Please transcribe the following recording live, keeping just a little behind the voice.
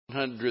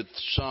100th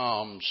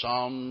Psalm,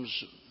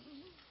 Psalms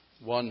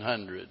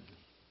 100.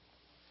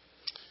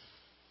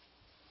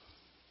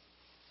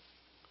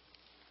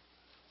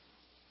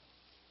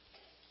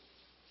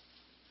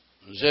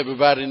 As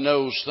everybody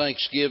knows,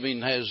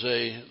 Thanksgiving has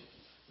a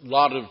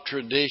lot of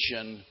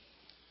tradition,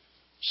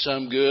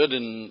 some good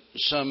and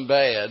some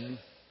bad.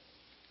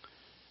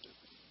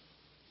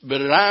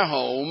 But at our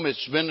home,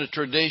 it's been a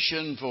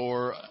tradition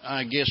for,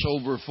 I guess,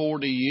 over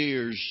 40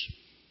 years.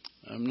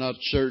 I'm not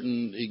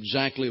certain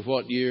exactly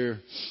what year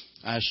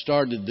I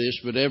started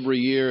this, but every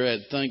year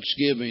at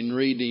Thanksgiving,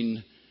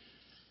 reading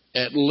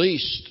at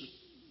least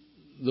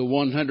the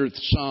 100th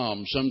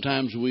Psalm.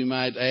 Sometimes we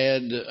might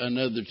add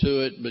another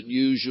to it, but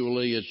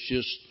usually it's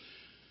just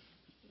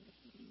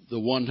the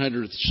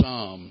 100th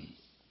Psalm.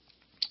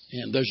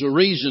 And there's a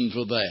reason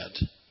for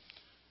that.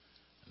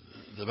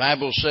 The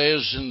Bible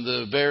says in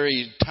the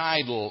very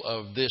title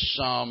of this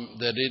psalm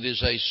that it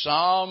is a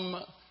psalm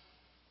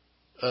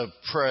of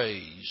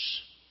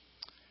praise.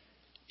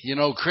 You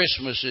know,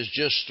 Christmas is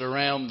just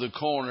around the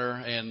corner,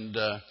 and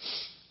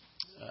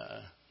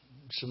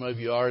some of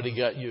you already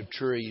got your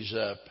trees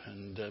up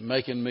and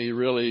making me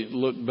really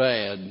look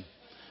bad.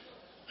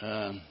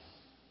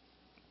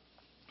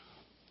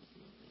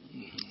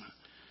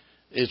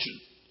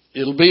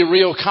 It'll be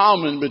real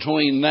common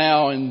between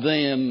now and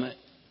then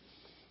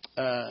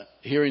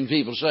hearing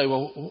people say,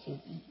 well,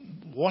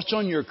 what's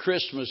on your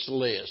Christmas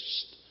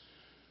list?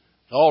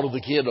 All of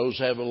the kiddos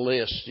have a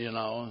list, you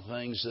know,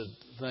 things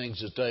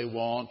that they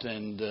want.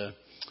 And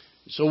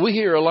so we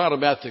hear a lot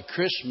about the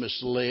Christmas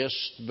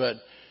list, but,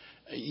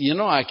 you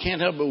know, I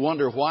can't help but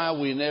wonder why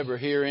we never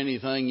hear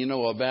anything, you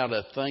know, about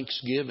a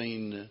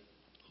Thanksgiving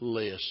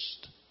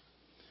list.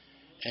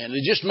 And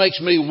it just makes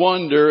me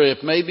wonder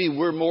if maybe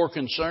we're more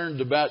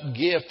concerned about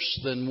gifts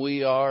than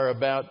we are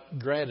about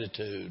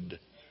gratitude.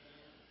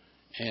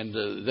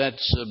 And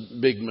that's a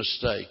big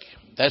mistake.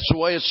 That's the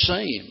way it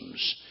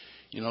seems.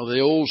 You know, the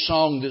old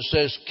song that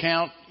says,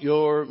 count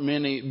your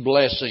many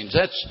blessings.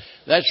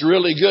 That's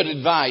really good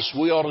advice.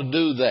 We ought to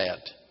do that.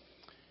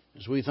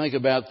 As we think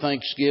about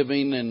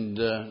Thanksgiving and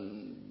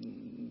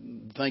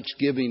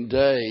Thanksgiving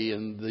Day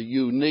and the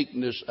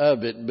uniqueness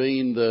of it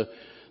being the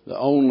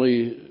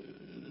only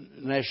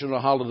national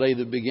holiday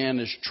that began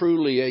as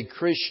truly a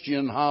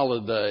Christian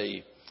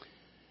holiday.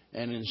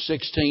 And in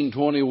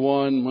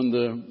 1621, when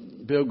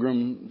the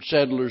Pilgrim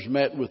settlers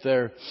met with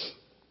their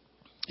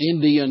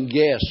Indian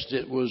guest,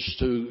 it was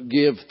to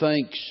give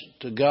thanks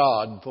to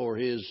God for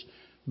His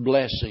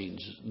blessings.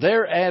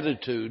 Their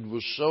attitude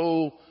was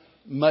so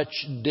much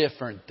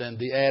different than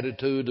the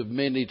attitude of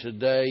many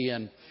today.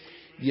 And,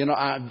 you know,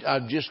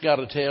 I've just got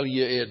to tell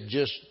you,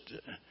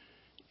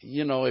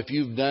 if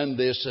you've done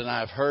this and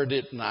I've heard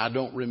it and I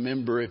don't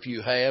remember if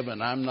you have,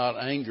 and I'm not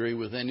angry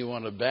with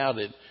anyone about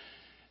it,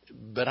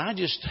 but I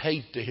just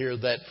hate to hear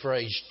that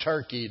phrase,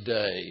 Turkey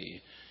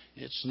Day.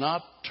 It's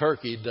not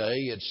Turkey Day,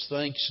 it's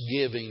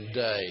Thanksgiving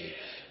Day.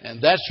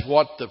 And that's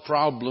what the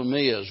problem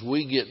is.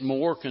 We get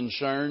more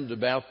concerned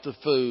about the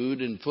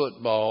food and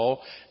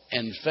football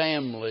and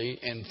family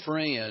and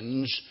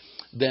friends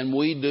than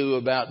we do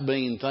about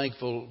being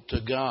thankful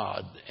to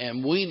God.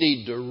 And we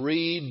need to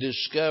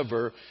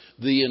rediscover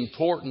the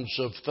importance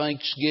of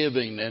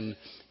Thanksgiving.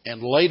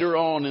 And later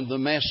on in the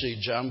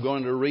message, I'm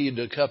going to read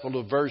a couple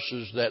of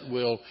verses that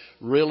will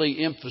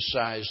really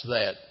emphasize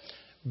that.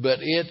 But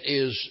it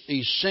is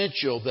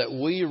essential that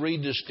we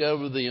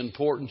rediscover the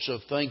importance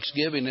of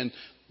Thanksgiving. And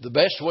the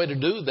best way to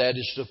do that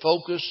is to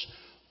focus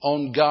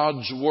on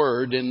God's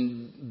Word.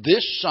 And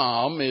this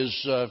psalm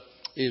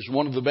is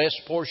one of the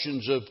best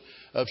portions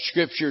of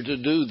Scripture to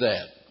do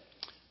that.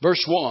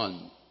 Verse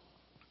 1.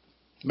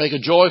 Make a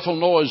joyful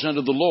noise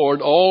unto the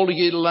Lord, all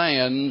ye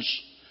lands.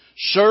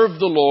 Serve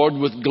the Lord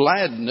with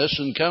gladness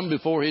and come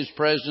before His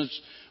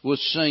presence with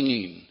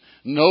singing.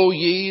 Know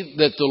ye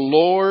that the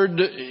Lord,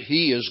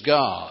 He is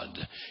God.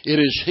 It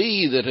is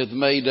He that hath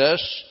made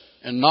us,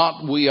 and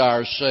not we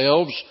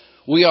ourselves.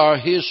 We are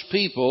His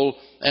people,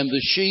 and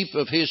the sheep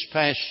of His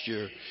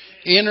pasture.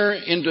 Enter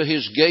into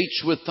His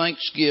gates with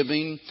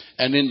thanksgiving,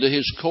 and into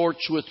His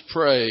courts with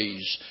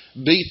praise.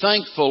 Be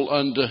thankful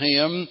unto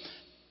Him,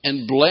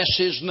 and bless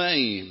His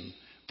name.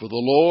 For the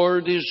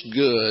Lord is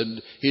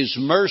good, His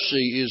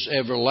mercy is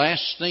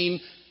everlasting,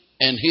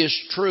 and His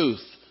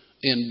truth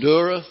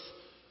endureth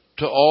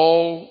to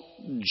all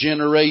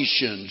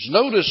generations.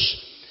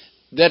 Notice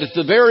that at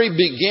the very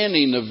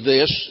beginning of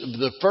this,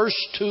 the first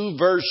two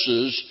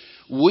verses,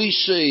 we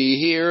see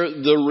here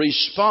the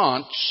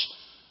response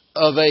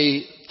of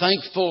a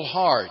thankful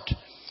heart.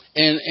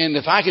 And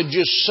if I could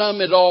just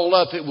sum it all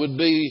up, it would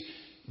be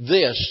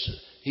this.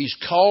 He's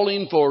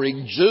calling for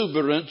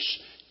exuberance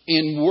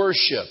in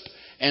worship.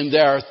 And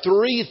there are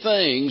three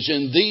things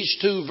in these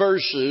two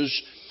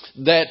verses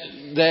that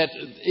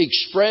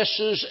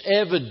expresses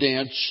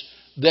evidence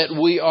that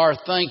we are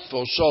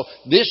thankful. So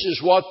this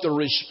is what the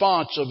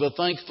response of a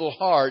thankful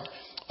heart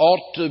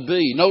ought to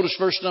be. Notice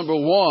verse number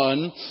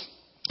 1.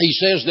 He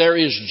says there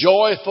is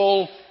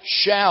joyful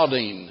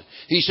shouting.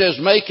 He says,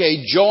 make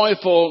a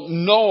joyful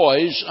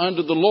noise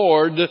unto the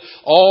Lord,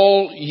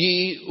 all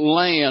ye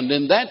land.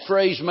 And that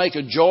phrase, make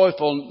a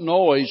joyful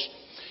noise,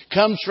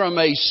 comes from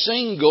a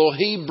single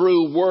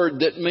Hebrew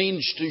word that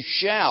means to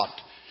shout.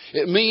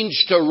 It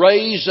means to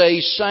raise a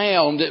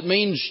sound. It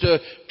means to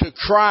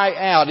cry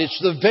out. It's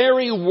the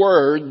very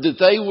word that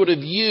they would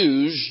have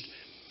used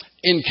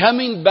in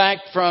coming back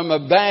from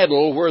a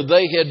battle where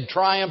they had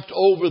triumphed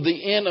over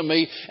the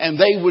enemy, and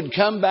they would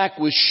come back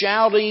with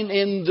shouting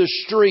in the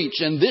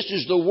streets. And this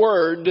is the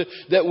word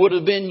that would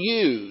have been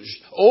used.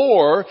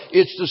 Or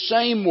it's the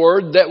same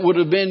word that would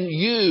have been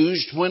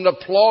used when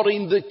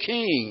applauding the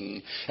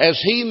king as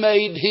he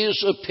made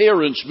his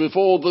appearance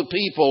before the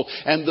people,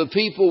 and the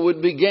people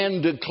would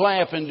begin to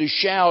clap and to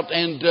shout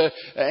and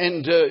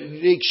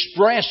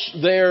express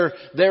their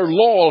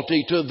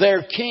loyalty to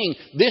their king.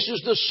 This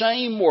is the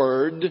same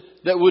word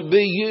that would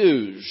be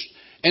used.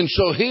 And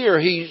so here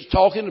he's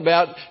talking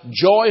about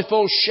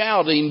joyful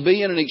shouting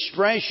being an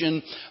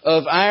expression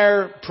of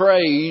our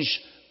praise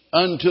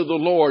unto the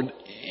Lord.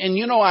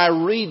 And I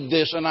read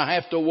this and I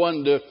have to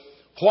wonder,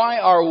 why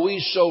are we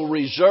so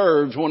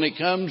reserved when it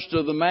comes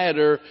to the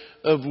matter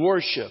of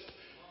worship?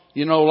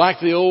 Like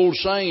the old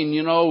saying,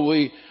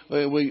 we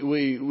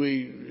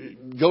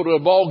go to a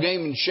ball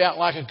game and shout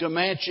like a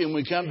Comanche, and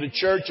we come to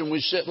church and we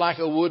sit like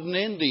a wooden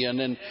Indian.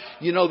 And,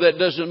 that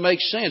doesn't make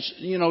sense.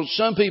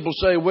 Some people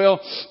say, well,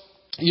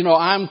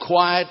 I'm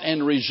quiet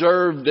and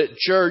reserved at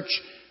church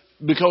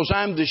because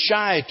I'm the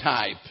shy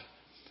type.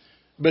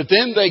 But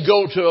then they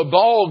go to a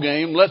ball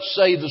game, let's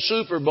say the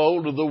Super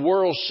Bowl or the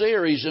World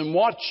Series, and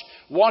watch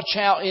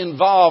how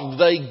involved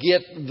they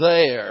get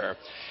there.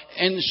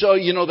 And so,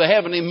 they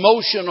have an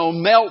emotional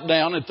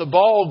meltdown at the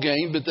ball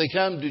game, but they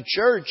come to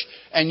church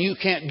and you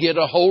can't get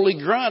a holy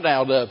grunt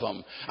out of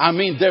them. I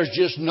mean, there's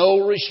just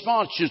no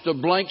response, just a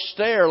blank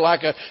stare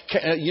like a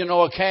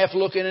calf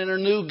looking in a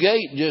new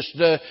gate, just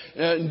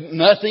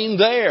nothing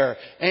there.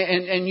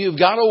 And you've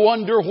got to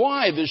wonder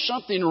why. There's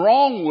something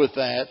wrong with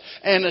that.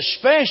 And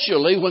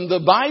especially when the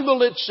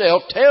Bible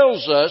itself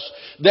tells us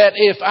that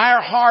if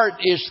our heart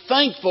is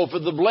thankful for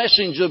the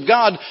blessings of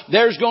God,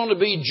 there's going to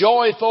be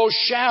joyful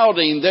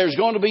shouting. There's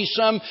going to be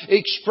some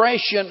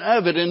expression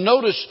of it. And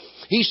notice,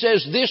 he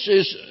says this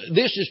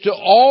is to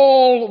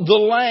all the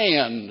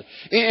land.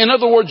 In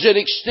other words, it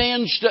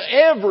extends to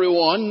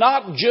everyone,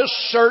 not just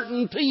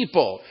certain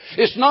people.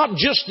 It's not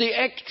just the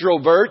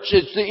extroverts,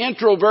 it's the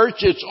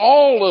introverts, it's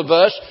all of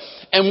us.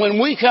 And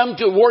when we come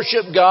to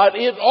worship God,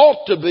 it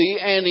ought to be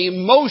an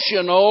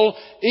emotional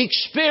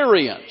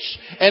experience.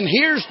 And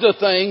here's the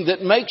thing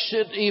that makes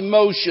it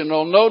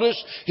emotional.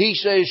 Notice he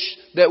says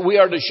that we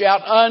are to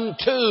shout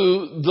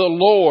unto the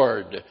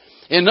Lord.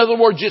 In other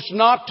words, it's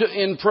not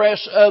to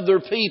impress other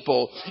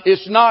people.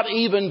 It's not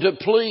even to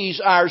please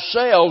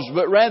ourselves,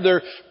 but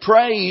rather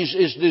praise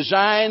is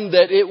designed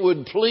that it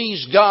would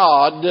please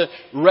God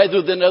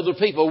rather than other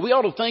people. We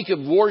ought to think of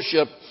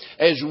worship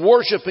as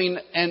worshiping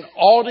an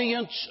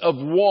audience of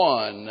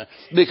one,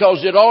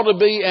 because it ought to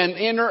be an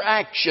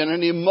interaction,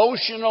 an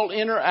emotional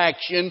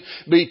interaction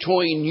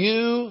between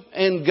you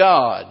and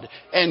God.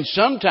 And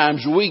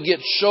sometimes we get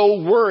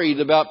so worried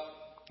about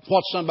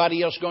what's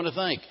somebody else going to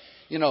think.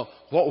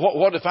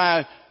 What if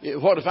I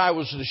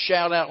was to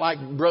shout out like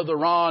Brother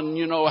Ron,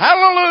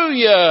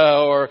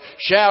 hallelujah, or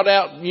shout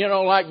out,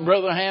 like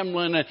Brother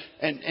Hamlin,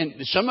 and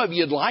some of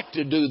you'd like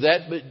to do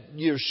that, but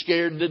you're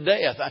scared to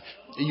death.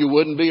 You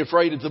wouldn't be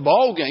afraid at the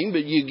ball game,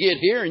 but you get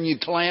here and you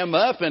clam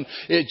up, and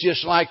it's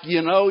just like,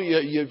 you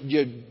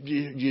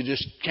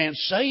just can't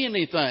say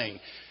anything.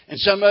 And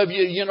some of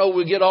you,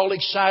 we get all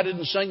excited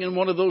and singing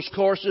one of those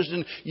choruses,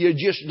 and you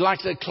just like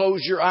to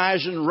close your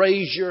eyes and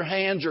raise your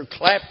hands or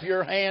clap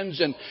your hands,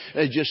 and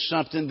there's just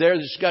something there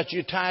that's got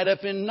you tied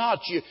up in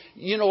knots.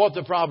 You know what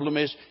the problem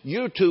is?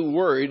 You're too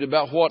worried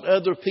about what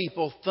other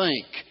people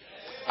think.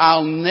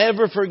 I'll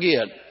never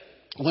forget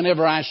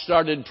whenever I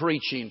started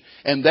preaching,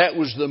 and that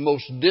was the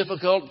most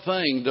difficult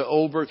thing to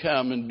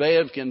overcome. And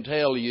Bev can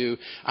tell you,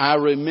 I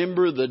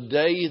remember the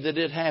day that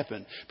it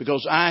happened,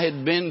 because I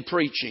had been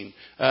preaching.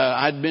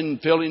 I'd been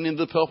filling in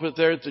the pulpit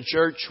there at the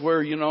church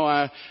where,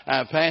 I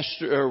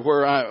pastored, or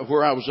where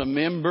I was a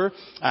member.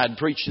 I'd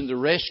preached in the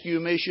rescue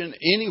mission.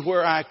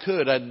 Anywhere I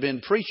could, I'd been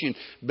preaching.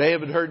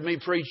 Bev had heard me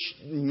preach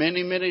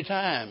many, many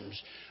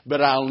times.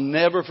 But I'll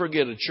never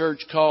forget, a church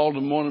called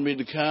and wanted me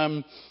to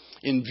come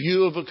in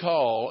view of a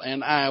call,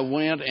 and I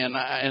went, and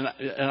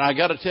I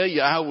got to tell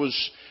you, I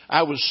was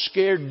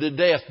scared to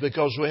death,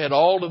 because we had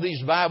all of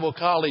these Bible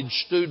college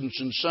students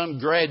and some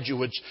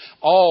graduates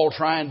all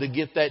trying to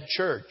get that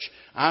church.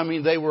 I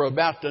mean, they were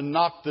about to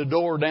knock the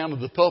door down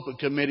of the pulpit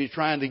committee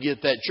trying to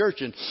get that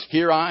church, and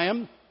here I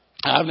am.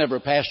 I've never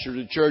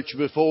pastored a church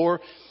before,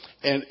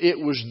 and it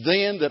was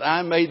then that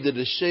I made the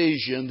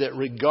decision that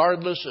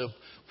regardless of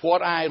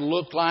what I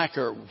look like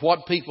or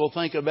what people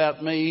think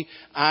about me.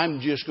 I'm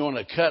just going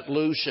to cut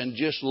loose and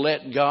just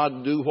let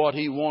God do what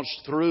He wants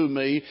through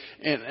me.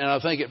 And I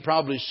think it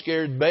probably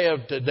scared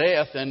Bev to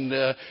death. And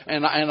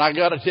I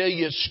got to tell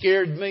you, it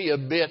scared me a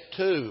bit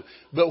too.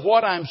 But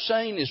what I'm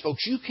saying is,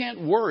 folks, you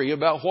can't worry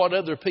about what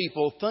other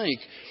people think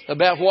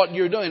about what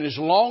you're doing. As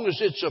long as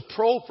it's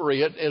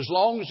appropriate, as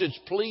long as it's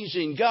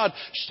pleasing God,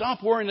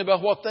 stop worrying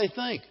about what they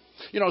think.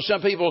 You know,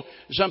 some people,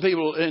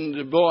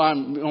 and boy,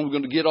 I'm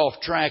going to get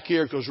off track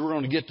here because we're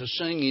going to get to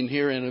singing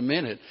here in a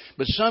minute.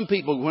 But some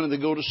people, when they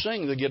go to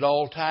sing, they get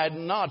all tied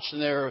in knots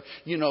and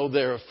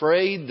they're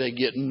afraid, they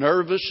get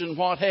nervous and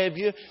what have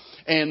you.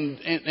 And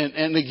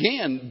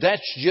again,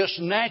 that's just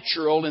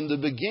natural in the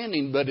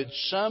beginning, but at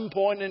some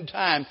point in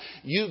time,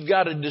 you've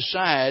got to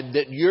decide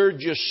that you're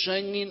just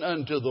singing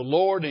unto the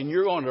Lord and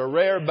you're going to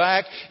rear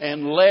back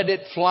and let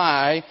it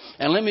fly.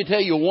 And let me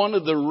tell you, one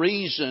of the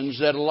reasons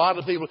that a lot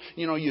of people,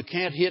 you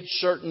can't hit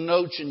certain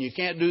notes and you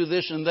can't do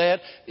this and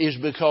that is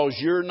because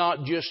you're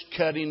not just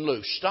cutting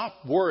loose. Stop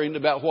worrying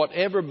about what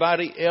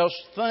everybody else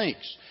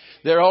thinks.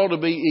 There ought to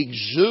be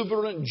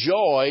exuberant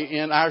joy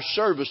in our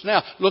service.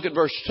 Now, look at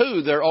verse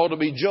 2. There ought to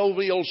be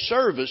jovial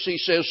service. He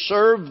says,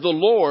 serve the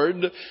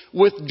Lord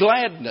with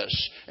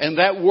gladness. And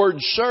that word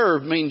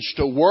serve means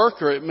to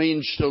work or it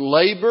means to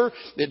labor.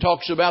 It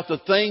talks about the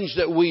things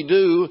that we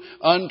do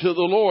unto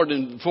the Lord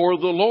and for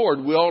the Lord.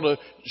 We ought to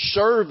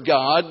serve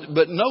God.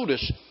 But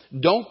notice,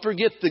 don't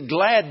forget the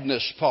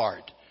gladness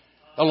part.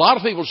 A lot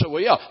of people say,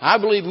 well, yeah, I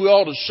believe we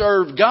ought to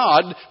serve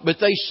God, but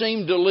they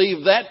seem to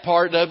leave that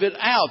part of it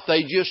out.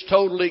 They just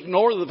totally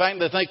ignore the fact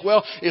they think,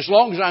 well, as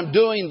long as I'm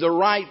doing the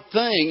right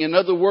thing, in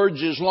other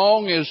words, as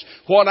long as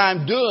what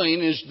I'm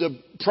doing is the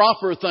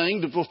proper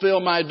thing to fulfill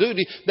my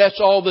duty, that's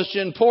all that's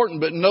important.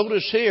 But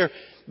notice here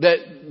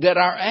that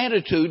our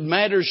attitude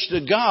matters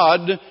to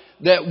God,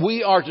 that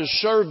we are to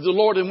serve the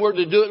Lord and we're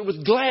to do it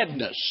with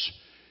gladness.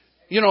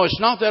 It's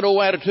not that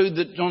old attitude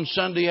that on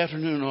Sunday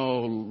afternoon,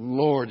 oh,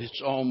 Lord,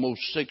 it's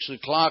almost 6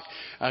 o'clock.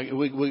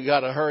 We got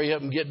to hurry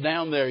up and get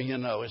down there.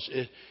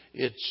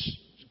 It's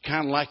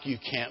kind of like you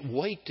can't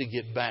wait to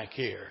get back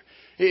here.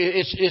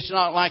 It's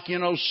not like,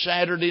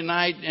 Saturday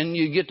night and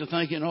you get to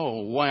thinking,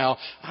 oh, wow,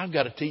 I've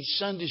got to teach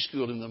Sunday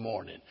school in the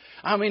morning.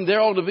 I mean,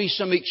 there ought to be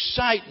some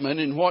excitement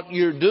in what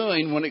you're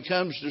doing when it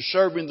comes to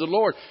serving the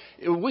Lord.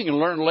 We can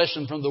learn a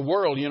lesson from the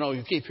world.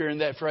 You keep hearing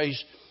that phrase.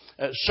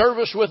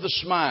 Service with a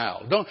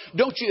smile.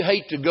 Don't you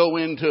hate to go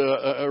into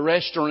a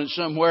restaurant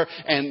somewhere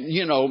and,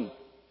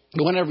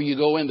 whenever you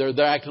go in there,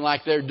 they're acting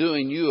like they're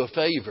doing you a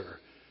favor.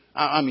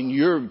 I mean,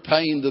 you're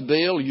paying the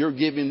bill, you're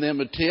giving them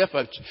a tip,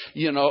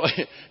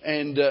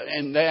 and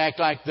they act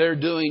like they're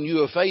doing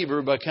you a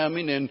favor by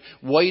coming and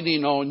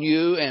waiting on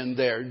you, and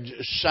they're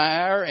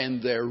sour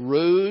and they're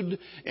rude.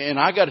 And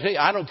I got to tell you,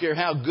 I don't care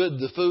how good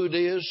the food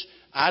is,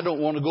 I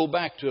don't want to go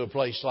back to a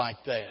place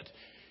like that.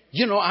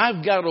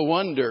 I've got to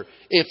wonder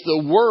if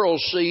the world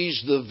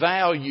sees the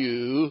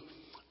value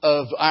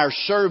of our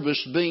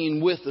service being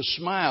with a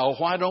smile,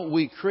 why don't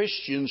we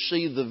Christians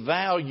see the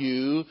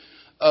value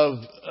of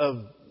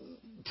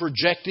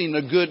projecting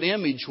a good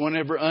image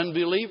whenever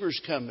unbelievers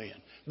come in?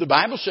 The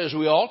Bible says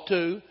we ought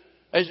to.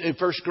 In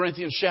 1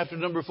 Corinthians chapter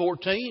number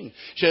 14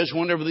 says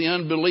whenever the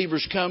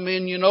unbelievers come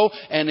in,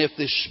 and if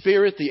the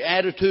spirit, the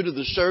attitude of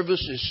the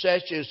service is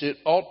such as it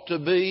ought to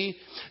be,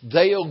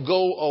 they'll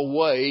go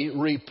away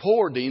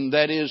reporting,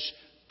 that is,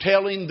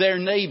 telling their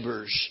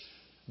neighbors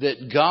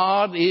that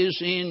God is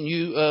in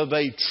you of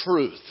a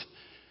truth.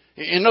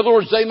 In other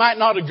words, they might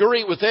not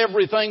agree with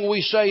everything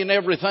we say and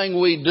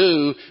everything we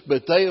do,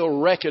 but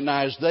they'll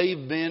recognize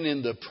they've been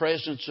in the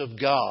presence of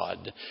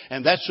God.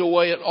 And that's the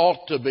way it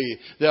ought to be.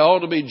 There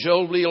ought to be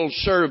jovial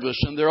service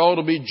and there ought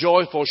to be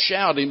joyful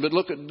shouting. But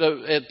look at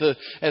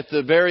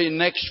the very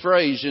next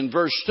phrase in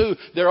verse 2.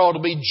 There ought to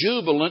be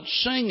jubilant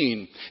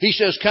singing. He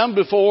says, come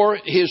before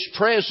His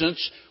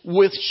presence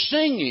with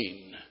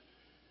singing.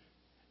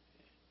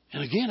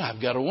 And again,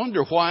 I've got to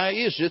wonder, why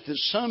is it that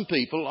some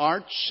people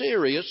aren't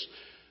serious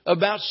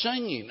about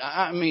singing?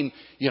 I mean,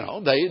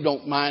 they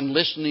don't mind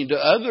listening to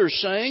others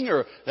sing,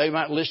 or they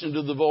might listen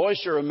to The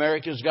Voice or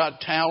America's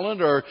Got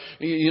Talent or,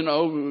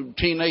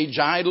 Teenage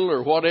Idol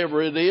or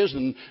whatever it is.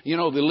 And, they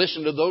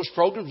listen to those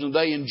programs and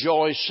they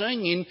enjoy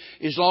singing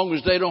as long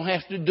as they don't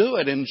have to do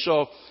it. And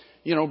so,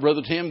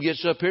 Brother Tim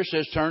gets up here,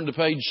 says, turn to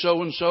page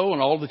so-and-so, and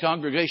all the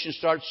congregation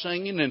starts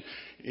singing and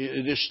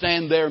just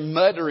stand there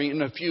muttering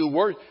a few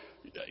words,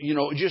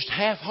 just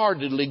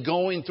half-heartedly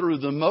going through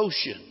the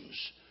motions.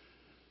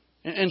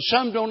 And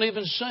some don't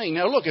even sing.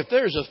 Now look, if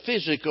there's a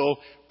physical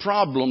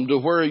problem to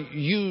where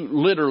you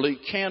literally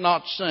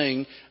cannot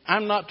sing,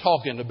 I'm not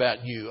talking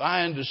about you.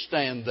 I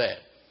understand that.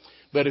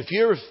 But if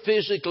you're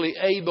physically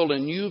able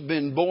and you've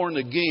been born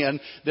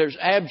again, there's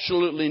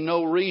absolutely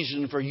no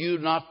reason for you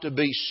not to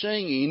be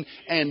singing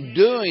and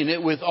doing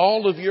it with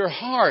all of your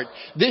heart.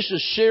 This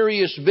is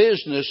serious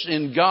business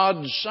in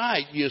God's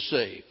sight, you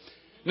see.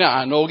 Now,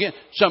 I know again,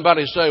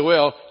 somebody say,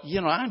 well,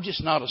 I'm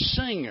just not a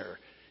singer.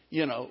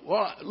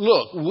 Well,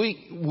 look,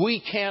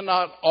 we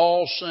cannot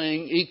all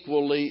sing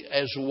equally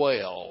as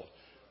well.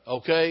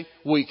 Okay?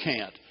 We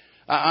can't.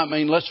 I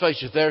mean, let's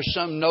face it, there's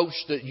some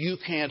notes that you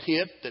can't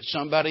hit that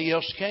somebody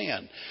else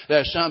can.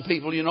 There's some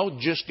people,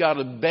 just got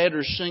a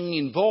better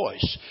singing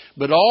voice.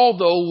 But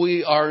although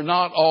we are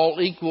not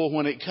all equal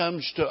when it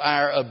comes to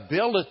our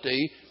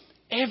ability,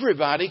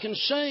 everybody can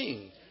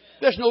sing.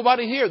 There's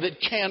nobody here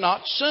that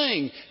cannot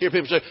sing. Hear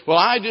people say, well,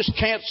 I just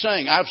can't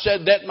sing. I've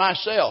said that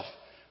myself.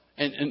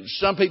 And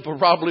some people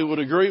probably would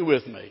agree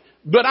with me.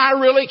 But I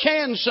really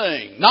can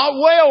sing. Not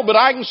well, but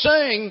I can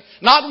sing.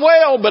 Not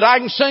well, but I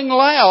can sing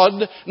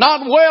loud.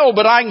 Not well,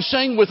 but I can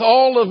sing with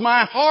all of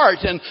my heart.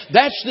 And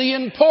that's the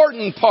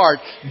important part.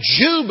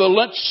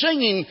 Jubilant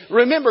singing.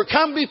 Remember,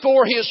 come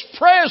before His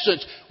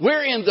presence.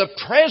 We're in the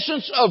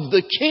presence of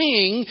the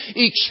King,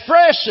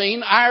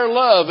 expressing our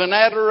love and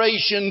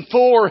adoration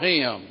for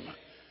Him.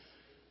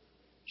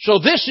 So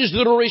this is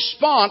the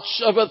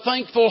response of a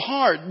thankful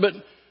heart. But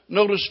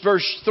notice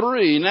verse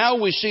 3.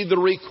 Now we see the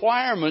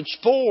requirements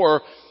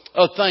for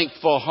a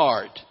thankful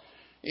heart.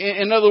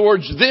 In other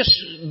words,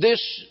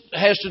 this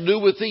has to do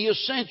with the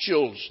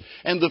essentials.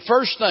 And the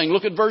first thing,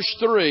 look at verse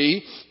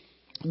 3.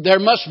 There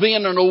must be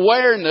an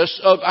awareness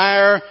of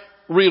our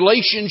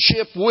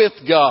relationship with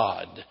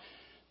God.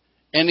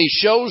 And he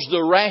shows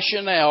the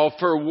rationale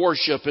for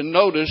worship. And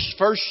notice,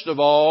 first of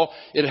all,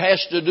 it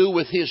has to do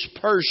with His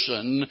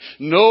person.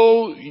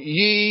 Know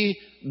ye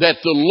that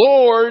the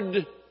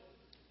Lord,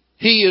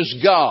 He is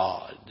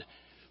God.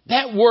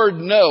 That word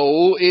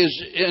know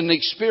is an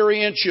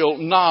experiential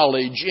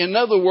knowledge. In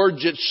other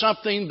words, it's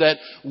something that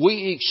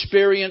we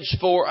experience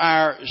for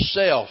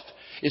ourselves.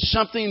 It's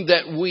something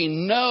that we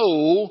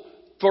know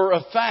for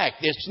a fact.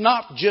 It's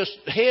not just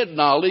head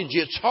knowledge,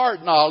 it's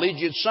heart knowledge.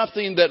 It's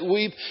something that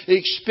we've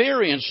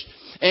experienced.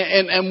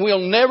 And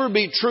we'll never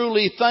be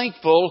truly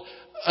thankful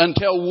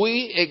until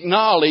we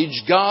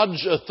acknowledge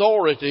God's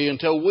authority,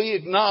 until we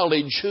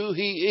acknowledge who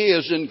He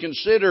is and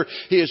consider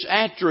His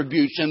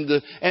attributes. And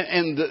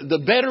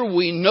the better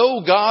we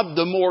know God,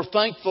 the more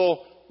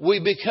thankful we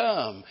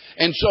become.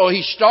 And so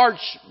he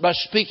starts by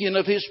speaking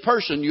of His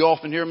person. You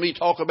often hear me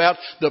talk about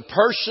the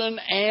person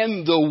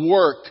and the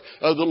work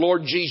of the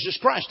Lord Jesus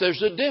Christ.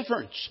 There's a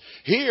difference.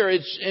 Here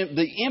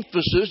the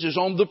emphasis is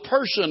on the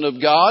person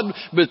of God,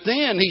 but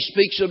then he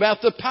speaks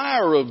about the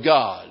power of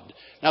God.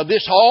 Now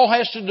this all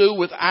has to do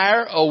with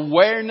our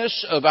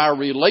awareness of our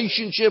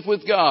relationship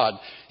with God.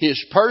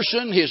 His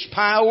person, His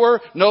power.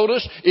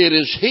 Notice, it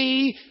is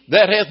He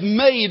that hath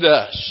made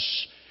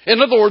us. In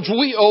other words,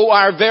 we owe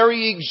our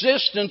very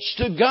existence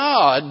to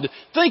God.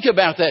 Think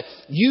about that.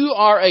 You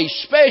are a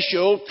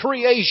special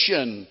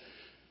creation.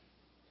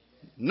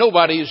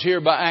 Nobody is here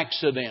by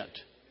accident.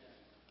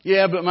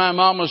 Yeah, but my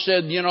mama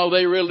said,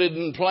 they really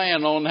didn't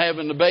plan on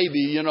having a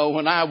baby,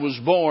 when I was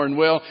born.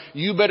 Well,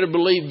 you better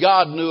believe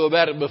God knew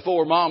about it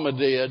before mama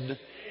did.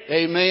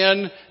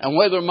 Amen. And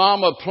whether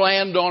mama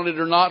planned on it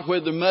or not,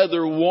 whether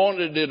mother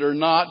wanted it or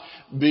not,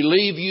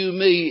 believe you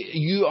me,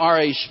 you are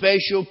a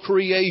special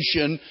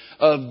creation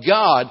of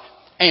God.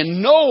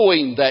 And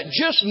knowing that,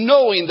 just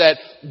knowing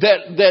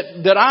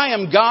that I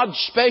am God's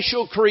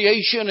special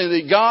creation and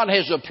that God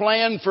has a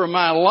plan for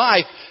my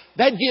life,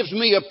 that gives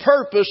me a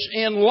purpose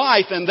in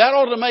life. And that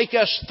ought to make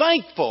us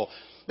thankful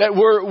that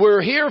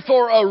we're here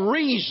for a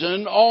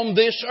reason on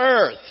this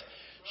earth.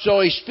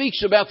 So he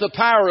speaks about the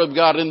power of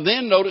God. And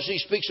then notice he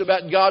speaks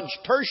about God's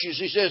purchase.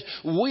 He says,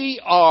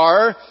 we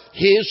are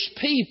His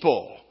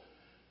people.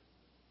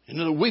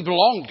 And we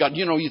belong to God.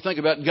 You think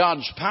about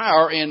God's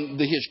power and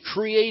His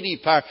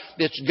creative power.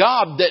 It's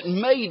God that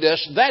made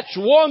us. That's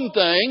one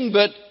thing,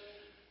 but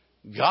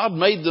God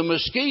made the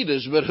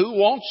mosquitoes, but who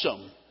wants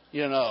them?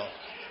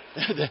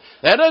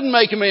 That doesn't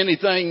make them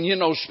anything,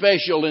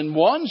 special in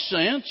one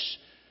sense.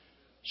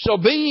 So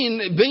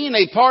being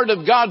a part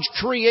of God's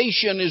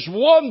creation is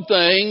one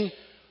thing.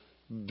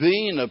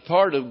 Being a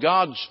part of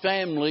God's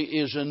family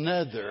is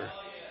another.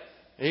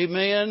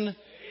 Amen.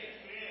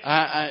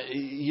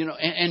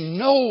 And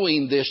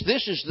knowing this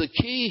is the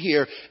key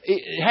here.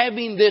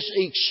 Having this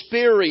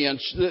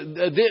experience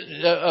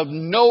of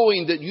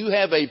knowing that you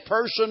have a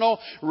personal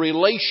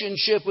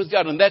relationship with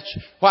God. And that's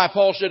why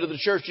Paul said to the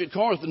church at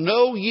Corinth,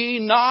 know ye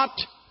not,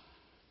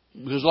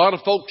 because a lot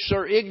of folks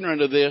are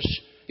ignorant of this.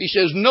 He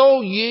says,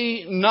 know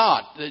ye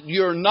not that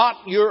you're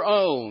not your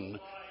own.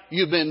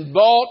 You've been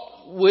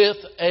bought with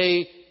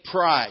a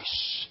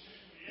price.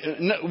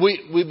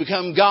 We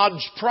become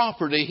God's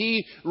property.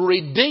 He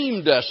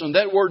redeemed us. And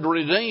that word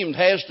redeemed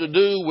has to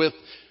do with,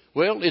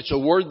 it's a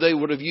word they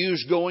would have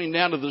used going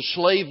down to the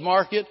slave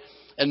market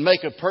and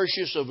make a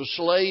purchase of a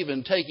slave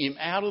and take him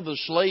out of the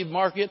slave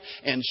market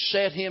and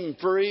set him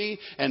free.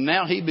 And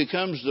now he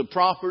becomes the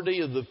property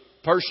of the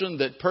person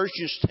that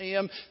purchased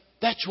him.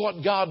 That's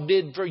what God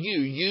did for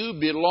you. You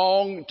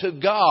belong to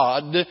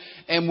God,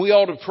 and we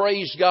ought to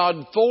praise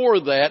God for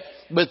that.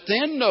 But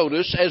then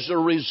notice, as a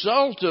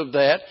result of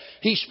that,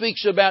 he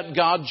speaks about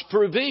God's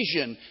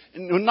provision.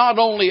 Not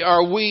only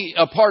are we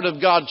a part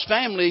of God's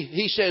family,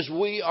 he says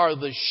we are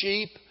the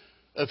sheep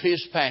of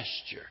His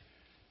pasture.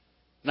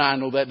 Now, I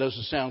know that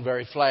doesn't sound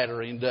very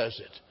flattering, does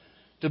it?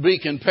 To be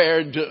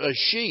compared to a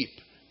sheep.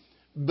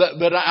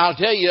 But I'll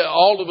tell you,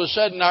 all of a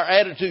sudden our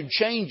attitude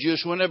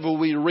changes whenever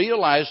we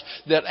realize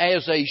that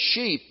as a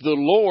sheep, the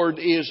Lord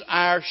is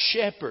our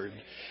shepherd.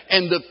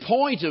 And the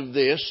point of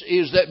this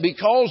is that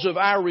because of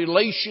our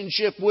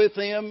relationship with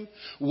Him,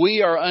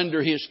 we are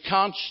under His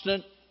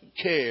constant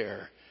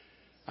care.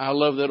 I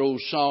love that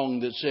old song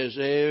that says,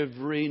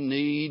 every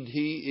need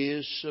He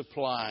is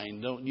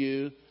supplying. Don't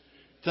you?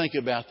 Think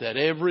about that.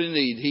 Every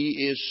need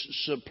He is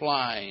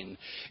supplying.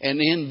 And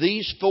in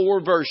these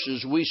 4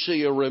 verses, we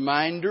see a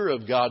reminder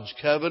of God's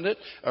covenant,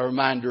 a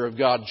reminder of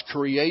God's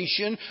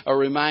creation, a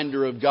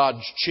reminder of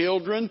God's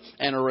children,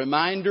 and a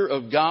reminder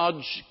of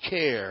God's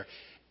care.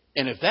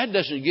 And if that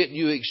doesn't get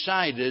you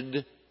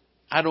excited,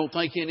 I don't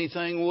think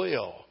anything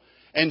will.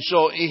 And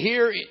so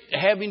here,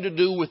 having to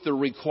do with the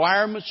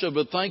requirements of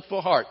a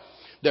thankful heart,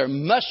 there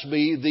must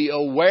be the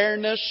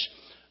awareness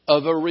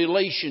of a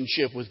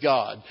relationship with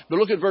God. But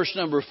look at verse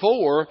number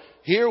 4.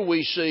 Here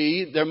we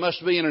see there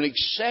must be an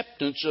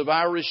acceptance of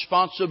our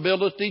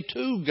responsibility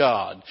to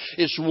God.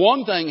 It's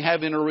one thing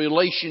having a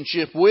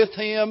relationship with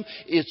Him.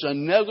 It's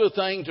another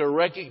thing to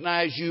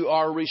recognize you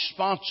are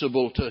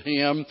responsible to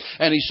Him.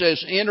 And He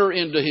says, enter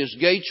into His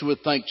gates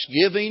with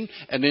thanksgiving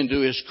and into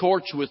His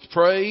courts with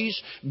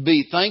praise.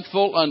 Be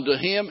thankful unto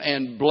Him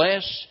and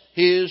bless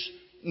His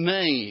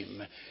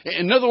name.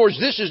 In other words,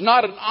 this is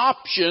not an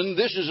option,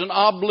 this is an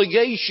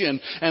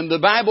obligation. And the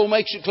Bible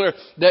makes it clear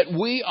that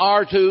we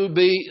are to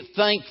be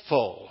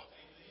thankful.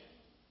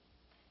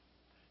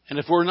 And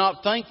if we're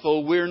not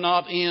thankful, we're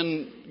not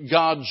in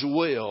God's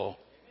will.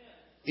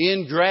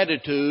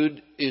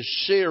 Ingratitude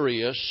is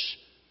serious.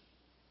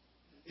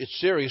 It's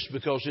serious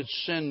because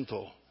it's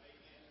sinful.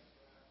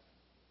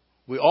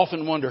 We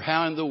often wonder,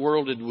 how in the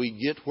world did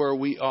we get where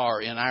we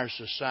are in our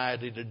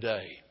society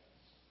today?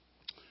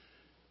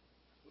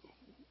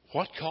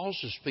 What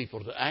causes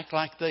people to act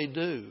like they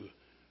do?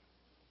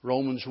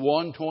 Romans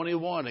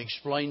 1:21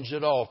 explains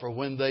it all. For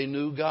when they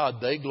knew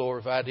God, they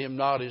glorified Him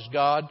not as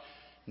God,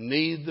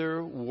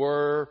 neither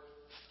were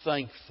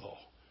thankful,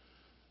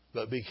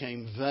 but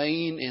became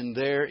vain in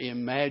their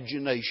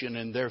imagination,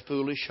 and their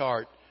foolish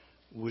heart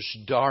was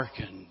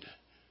darkened.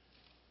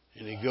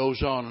 And he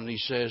goes on and he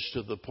says,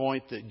 to the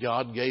point that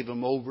God gave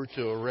them over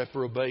to a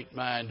reprobate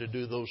mind to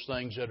do those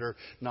things that are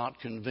not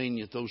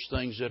convenient, those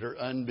things that are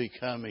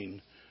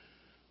unbecoming,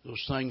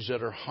 those things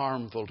that are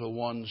harmful to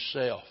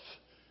oneself.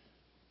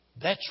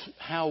 That's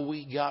how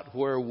we got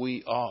where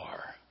we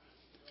are.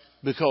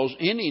 Because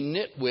any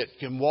nitwit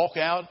can walk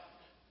out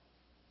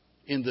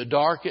in the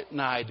dark at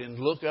night and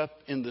look up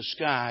in the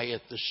sky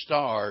at the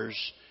stars,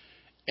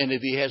 and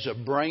if he has a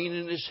brain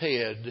in his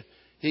head,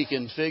 he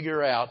can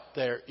figure out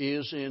there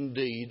is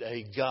indeed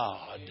a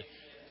God.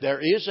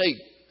 There is a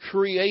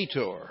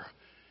Creator.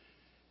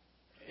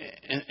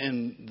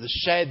 And the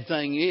sad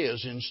thing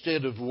is,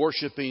 instead of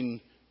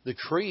worshiping the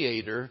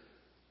Creator,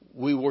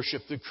 we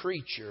worship the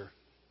creature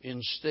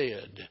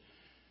instead.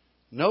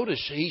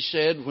 Notice he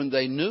said when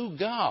they knew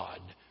God,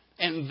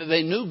 and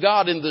they knew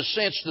God in the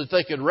sense that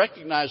they could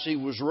recognize He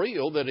was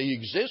real, that He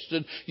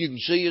existed. You can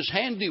see His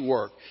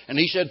handiwork. And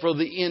he said for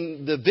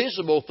the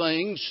visible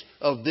things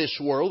of this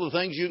world, the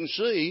things you can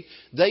see,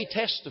 they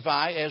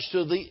testify as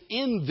to the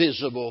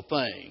invisible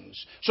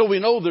things. So we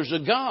know there's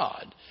a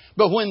God.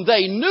 But when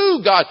they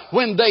knew God,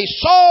 when they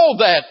saw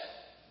that,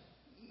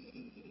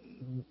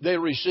 they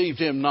received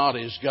Him not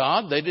as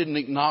God. They didn't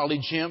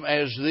acknowledge Him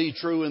as the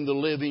true and the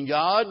living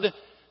God.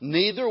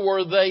 Neither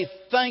were they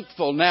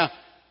thankful. Now,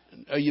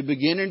 are you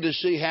beginning to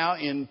see how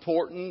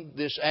important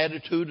this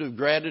attitude of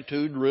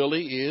gratitude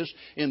really is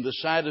in the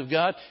sight of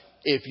God?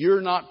 If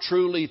you're not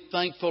truly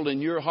thankful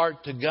in your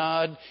heart to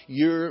God,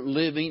 you're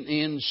living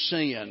in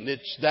sin.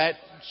 It's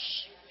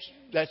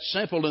that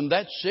simple and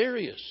that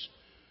serious.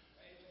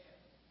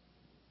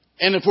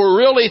 And if we're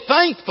really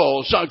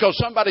thankful, because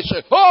somebody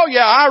said, oh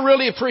yeah, I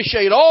really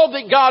appreciate all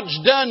that God's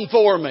done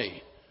for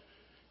me.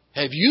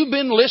 Have you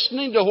been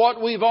listening to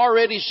what we've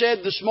already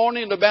said this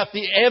morning about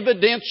the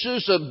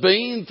evidences of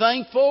being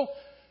thankful?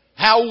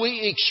 How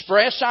we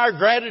express our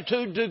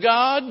gratitude to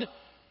God?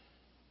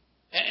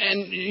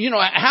 And,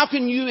 how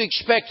can you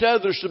expect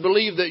others to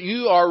believe that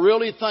you are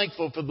really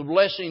thankful for the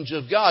blessings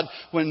of God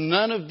when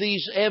none of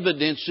these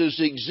evidences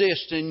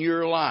exist in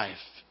your life?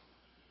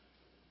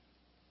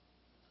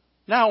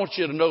 Now I want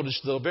you to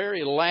notice the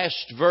very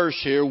last verse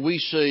here. We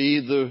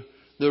see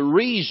the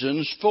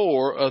reasons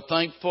for a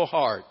thankful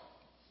heart.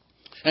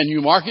 And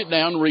you mark it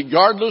down,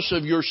 regardless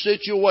of your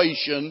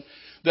situation,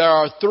 there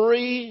are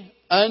 3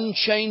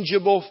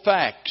 unchangeable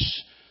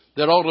facts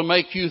that ought to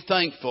make you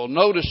thankful.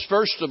 Notice,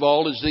 first of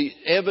all, is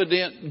the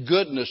evident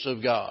goodness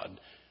of God.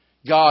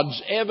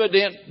 God's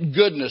evident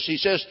goodness. He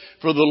says,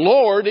 for the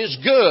Lord is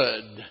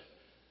good.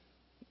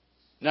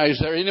 Now, is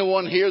there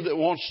anyone here that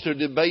wants to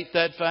debate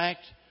that fact?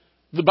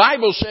 The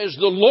Bible says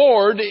the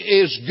Lord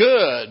is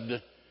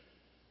good.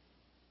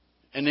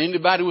 And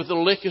anybody with a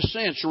lick of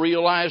sense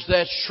realize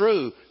that's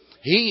true.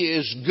 He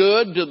is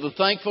good to the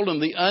thankful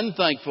and the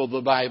unthankful,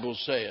 the Bible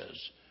says.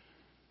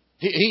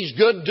 He's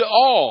good to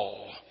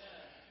all.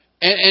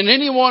 And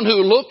anyone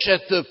who looks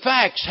at the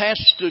facts has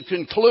to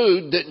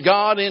conclude that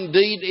God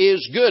indeed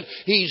is good.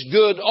 He's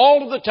good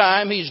all of the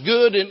time. He's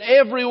good in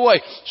every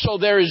way. So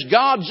there is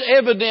God's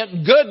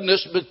evident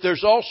goodness, but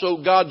there's also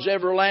God's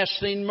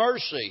everlasting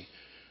mercy.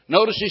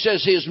 Notice he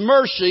says His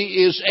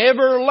mercy is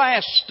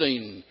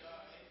everlasting.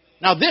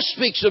 Now this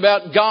speaks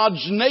about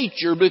God's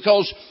nature,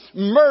 because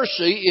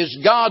mercy is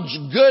God's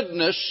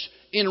goodness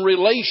in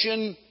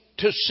relation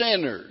to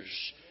sinners.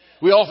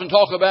 We often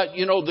talk about,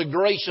 the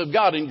grace of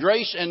God. And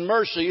grace and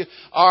mercy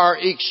are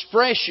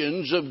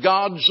expressions of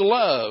God's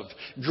love.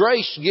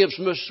 Grace gives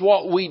us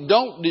what we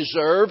don't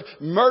deserve.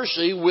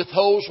 Mercy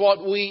withholds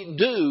what we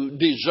do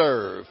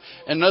deserve.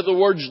 In other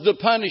words, the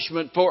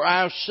punishment for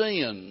our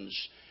sins.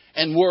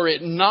 And were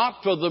it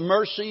not for the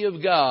mercy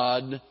of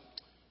God,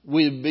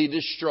 we'd be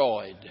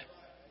destroyed.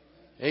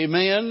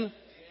 Amen?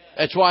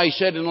 That's why He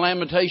said in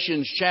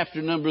Lamentations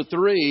chapter number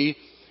 3,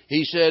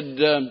 He said,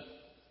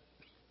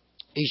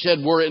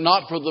 were it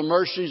not for the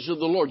mercies of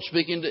the Lord,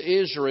 speaking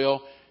to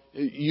Israel,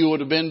 you would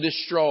have been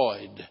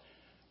destroyed.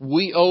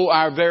 We owe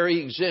our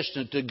very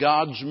existence to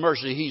God's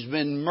mercy. He's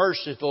been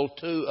merciful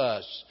to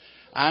us.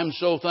 I'm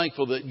so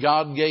thankful that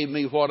God gave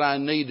me what I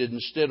needed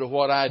instead of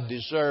what I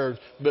deserved.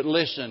 But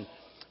listen,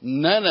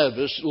 none of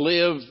us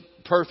live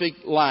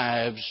perfect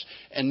lives.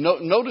 And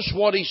notice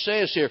what He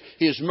says here.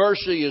 His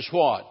mercy is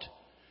what?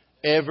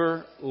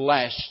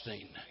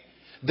 Everlasting.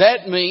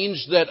 That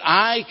means that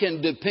I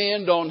can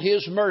depend on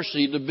His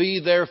mercy to be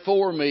there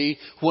for me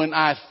when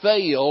I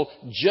fail,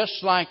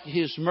 just like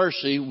His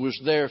mercy was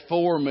there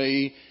for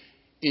me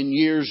in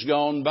years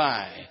gone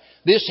by.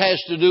 This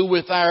has to do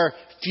with our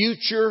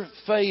future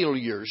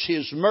failures.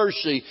 His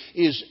mercy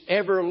is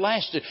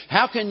everlasting.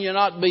 How can you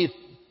not be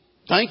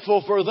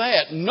thankful for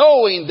that,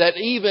 knowing that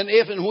even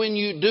if and when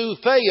you do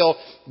fail,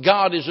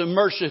 God is a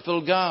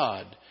merciful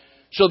God?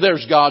 So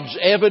there's God's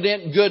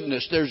evident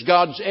goodness. There's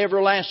God's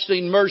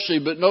everlasting mercy.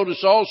 But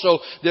notice also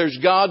there's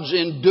God's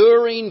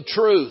enduring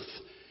truth.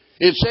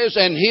 It says,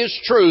 and His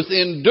truth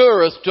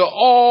endureth to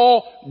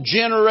all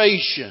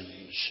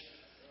generations.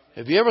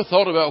 Have you ever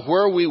thought about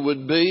where we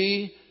would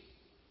be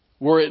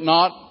were it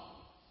not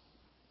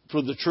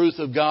for the truth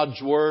of God's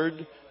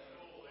Word?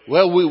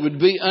 Well, we would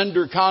be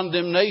under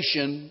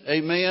condemnation.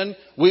 Amen.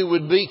 We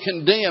would be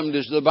condemned,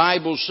 as the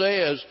Bible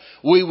says.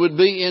 We would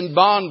be in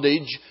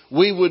bondage.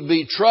 We would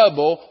be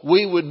trouble.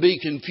 We would be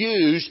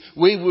confused.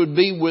 We would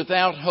be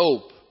without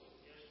hope.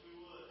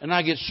 And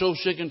I get so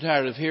sick and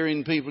tired of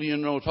hearing people,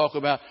 talk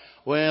about,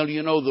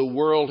 the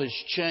world has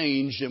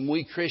changed and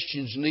we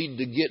Christians need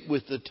to get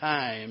with the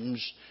times,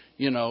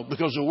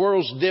 because the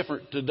world's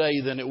different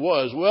today than it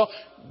was. Well,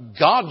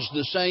 God's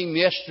the same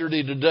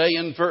yesterday, today,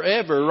 and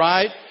forever,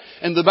 right?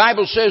 And the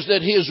Bible says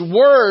that His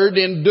Word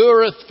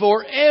endureth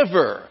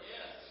forever.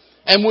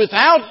 And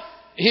without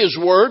His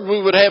Word,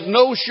 we would have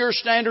no sure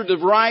standard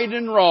of right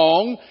and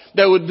wrong.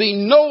 There would be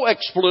no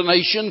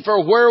explanation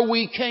for where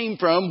we came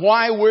from,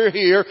 why we're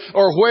here,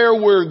 or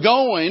where we're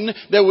going.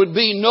 There would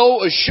be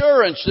no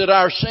assurance that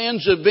our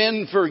sins have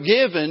been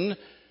forgiven.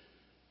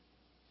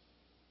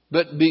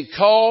 But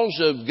because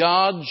of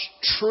God's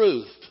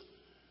truth,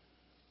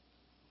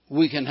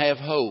 we can have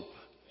hope.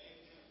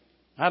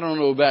 I don't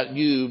know about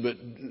you, but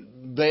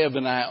Bev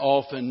and I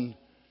often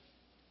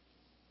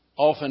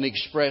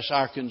express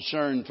our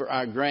concern for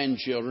our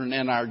grandchildren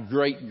and our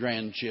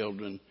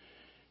great-grandchildren.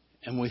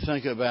 And we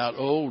think about,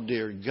 oh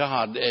dear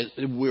God,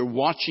 we're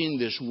watching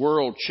this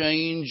world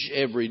change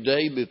every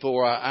day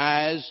before our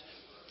eyes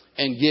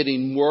and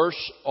getting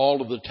worse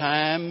all of the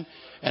time.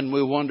 And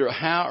we wonder,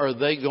 how are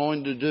they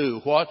going to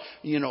do? How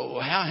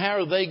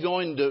are they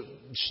going to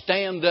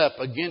stand up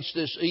against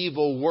this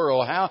evil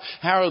world? How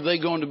are they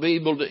going to be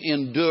able to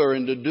endure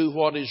and to do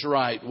what is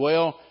right?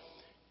 Well,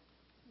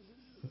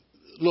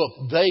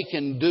 look, they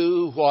can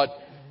do what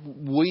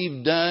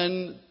we've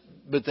done,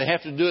 but they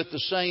have to do it the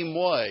same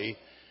way.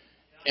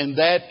 And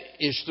that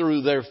is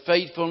through their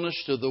faithfulness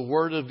to the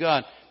Word of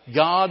God.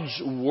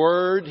 God's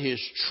Word,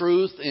 His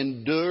truth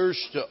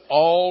endures to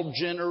all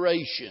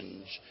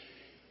generations.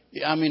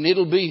 I mean,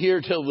 it'll be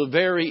here till the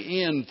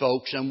very end,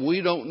 folks, and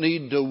we don't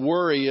need to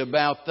worry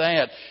about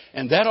that.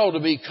 And that ought to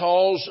be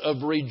cause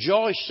of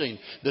rejoicing.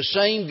 The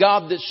same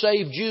God that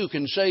saved you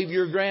can save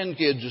your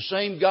grandkids. The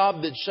same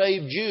God that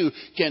saved you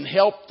can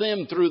help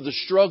them through the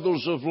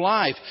struggles of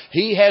life.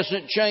 He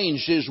hasn't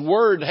changed. His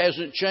Word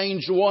hasn't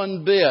changed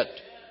one bit.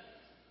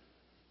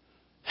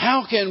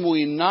 How can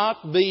we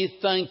not be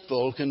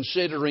thankful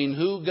considering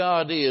who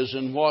God is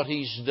and what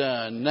He's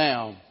done?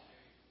 Now,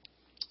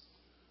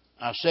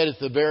 I said at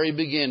the very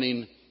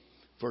beginning,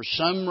 for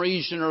some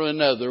reason or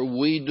another,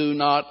 we do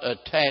not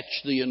attach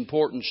the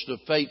importance to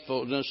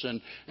faithfulness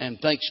and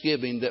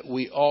thanksgiving that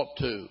we ought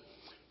to.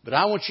 But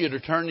I want you to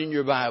turn in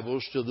your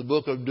Bibles to the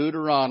book of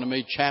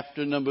Deuteronomy,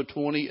 chapter number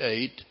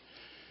 28.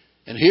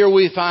 And here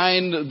we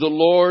find the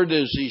Lord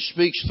as He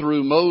speaks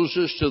through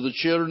Moses to the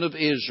children of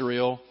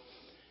Israel.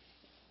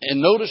 And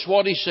notice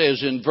what He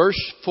says in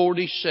verse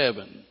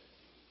 47.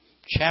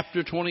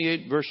 Chapter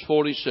 28, verse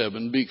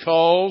 47.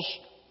 Because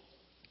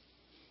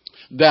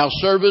thou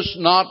servest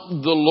not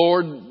the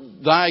Lord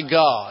thy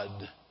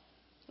God.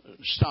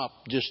 Stop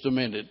just a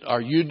minute.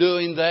 Are you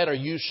doing that? Are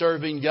you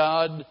serving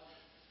God?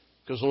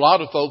 Because a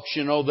lot of folks,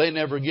 they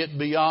never get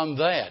beyond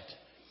that.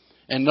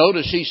 And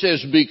notice he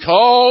says,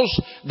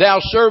 because thou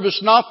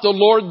servest not the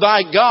Lord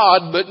thy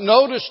God, but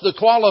notice the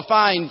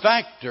qualifying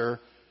factor,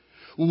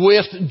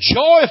 with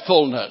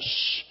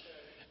joyfulness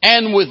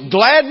and with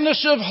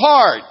gladness of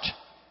heart.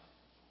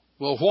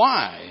 Well,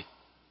 why?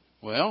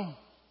 Well,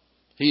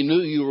 he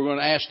knew you were going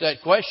to ask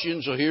that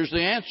question, so here's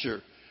the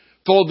answer.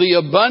 For the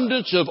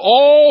abundance of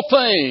all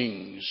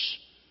things.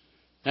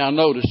 Now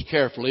notice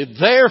carefully.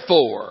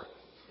 Therefore,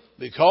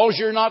 because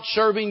you're not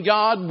serving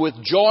God with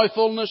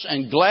joyfulness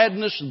and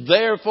gladness,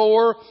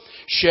 therefore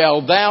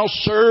shall thou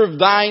serve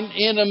thine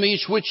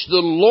enemies, which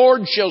the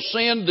Lord shall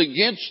send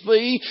against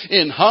thee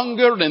in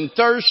hunger and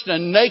thirst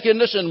and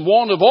nakedness and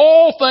want of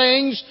all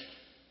things.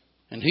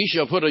 And he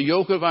shall put a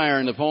yoke of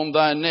iron upon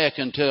thy neck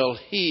until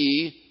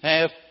he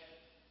hath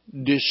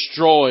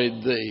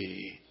destroyed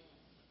thee.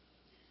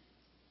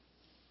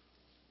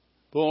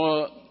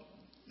 Boy,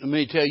 let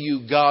me tell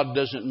you, God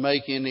doesn't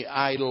make any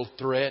idle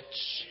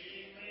threats.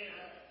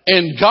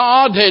 And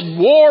God had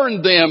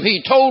warned them.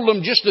 He told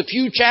them just a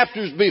few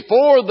chapters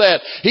before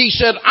that. He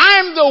said,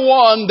 I'm the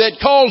one that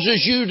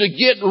causes you to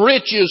get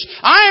riches.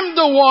 I'm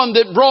the one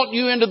that brought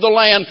you into the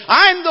land.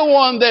 I'm the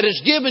one that has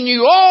given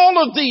you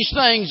all of these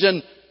things.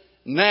 And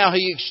now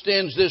he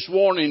extends this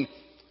warning.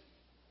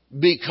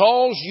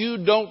 Because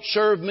you don't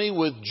serve me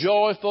with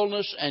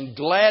joyfulness and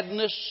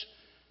gladness,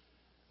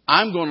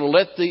 I'm going to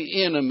let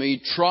the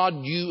enemy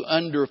trod you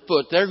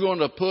underfoot. They're going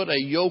to put a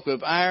yoke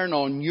of iron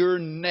on your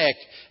neck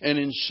and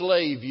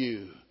enslave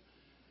you.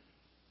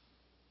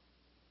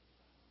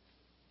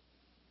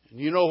 And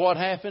you know what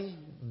happened?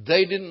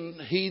 They didn't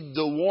heed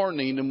the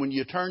warning. And when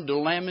you turn to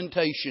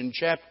Lamentation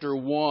chapter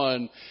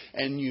 1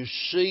 and you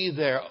see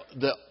there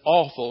the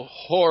awful,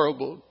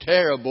 horrible,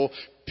 terrible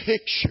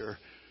picture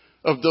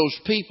of those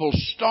people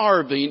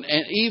starving,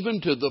 and even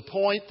to the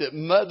point that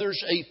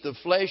mothers ate the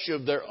flesh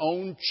of their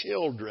own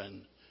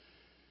children.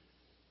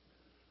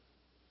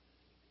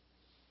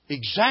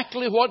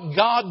 Exactly what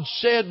God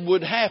said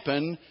would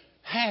happen,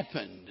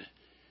 happened.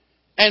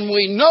 And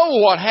we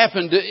know what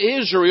happened to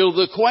Israel.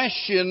 The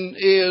question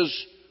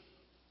is,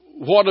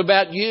 what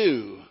about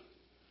you?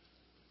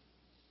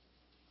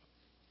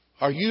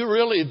 Are you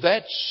really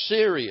that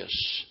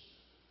serious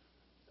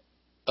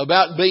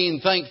about being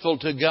thankful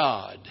to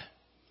God?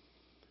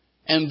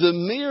 And the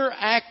mere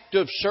act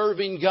of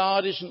serving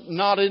God is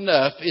not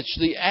enough. It's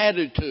the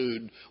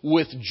attitude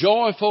with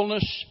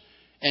joyfulness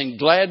and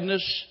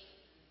gladness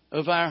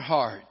of our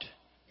heart.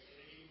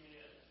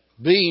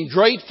 Being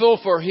grateful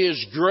for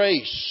His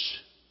grace.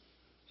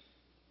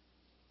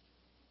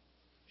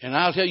 And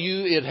I'll tell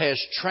you, it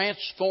has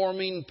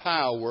transforming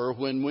power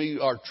when we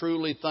are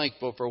truly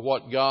thankful for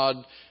what God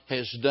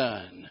has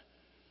done.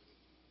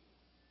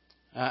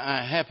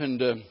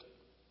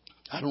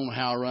 I don't know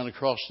how I ran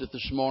across it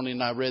this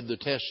morning. I read the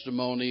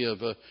testimony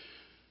of a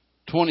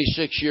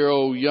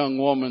 26-year-old young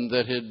woman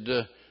that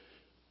had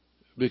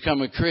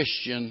become a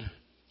Christian.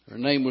 Her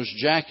name was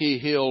Jackie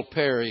Hill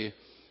Perry,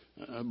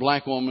 a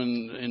black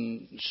woman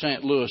in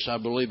St. Louis, I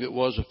believe it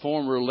was, a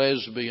former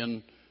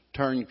lesbian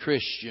turned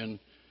Christian.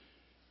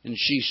 And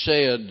she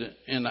said,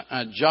 and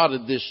I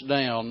jotted this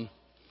down,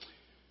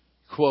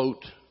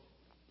 quote,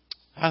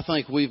 I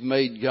think we've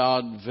made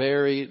God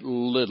very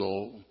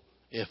little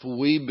if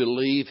we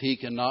believe He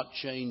cannot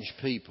change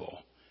people.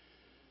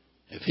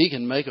 If He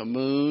can make a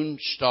moon,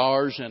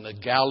 stars, and a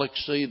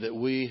galaxy that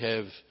we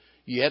have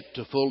yet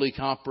to fully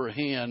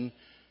comprehend,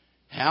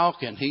 how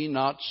can He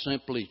not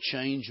simply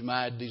change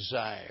my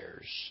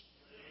desires?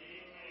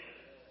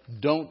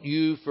 Don't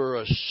you for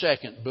a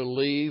second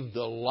believe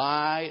the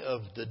lie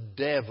of the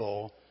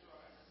devil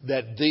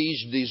that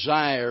these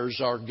desires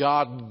are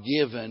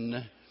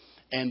God-given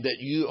and that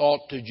you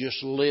ought to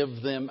just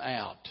live them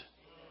out.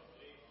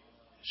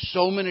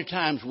 So many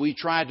times we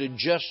try to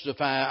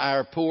justify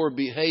our poor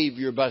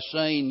behavior by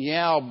saying,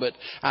 yeah, but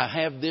I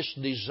have this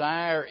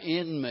desire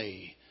in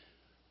me.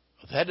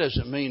 That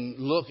doesn't mean,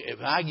 look, if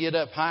I get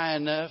up high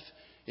enough,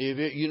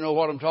 you know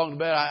what I'm talking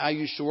about? I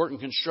used to work in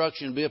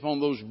construction and be up on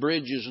those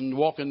bridges and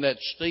walk in that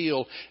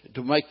steel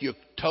to make your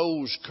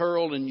toes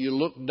curl, and you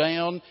look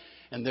down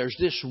and there's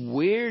this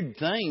weird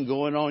thing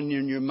going on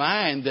in your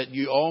mind that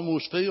you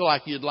almost feel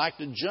like you'd like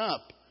to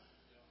jump.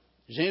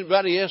 Has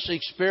anybody else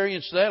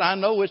experienced that? I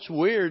know it's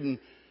weird,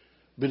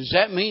 but does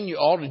that mean you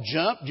ought to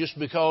jump just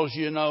because,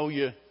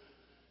 you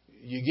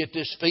get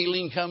this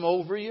feeling come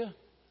over you?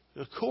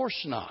 Of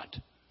course not.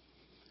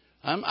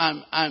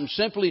 I'm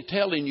simply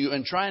telling you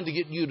and trying to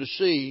get you to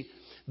see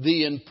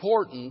the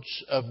importance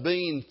of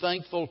being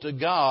thankful to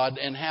God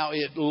and how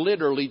it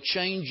literally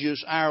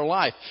changes our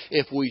life.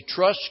 If we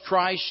trust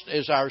Christ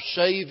as our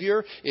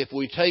Savior, if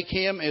we take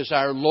Him as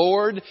our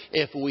Lord,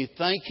 if we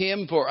thank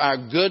Him for our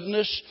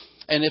goodness,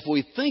 and if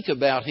we think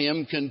about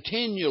Him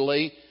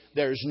continually,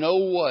 there's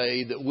no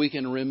way that we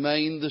can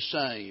remain the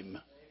same.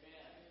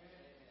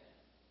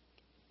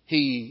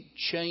 He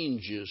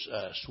changes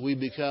us. We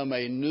become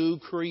a new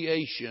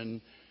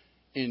creation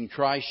in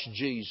Christ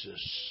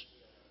Jesus.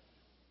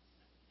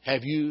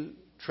 Have you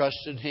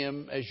trusted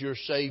Him as your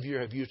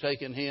Savior? Have you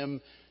taken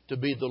Him to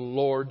be the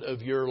Lord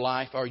of your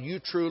life? Are you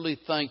truly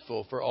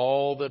thankful for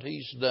all that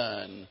He's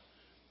done?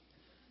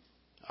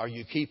 Are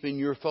you keeping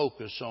your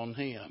focus on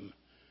Him?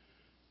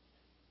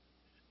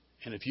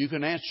 And if you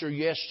can answer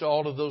yes to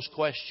all of those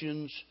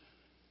questions,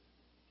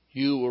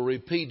 you will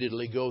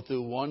repeatedly go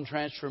through one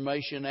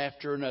transformation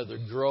after another,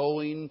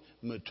 growing,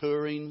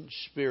 maturing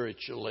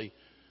spiritually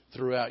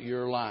throughout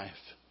your life.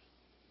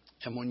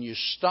 And when you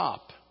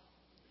stop,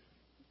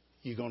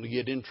 you're going to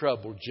get in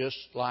trouble just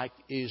like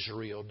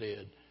Israel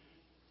did.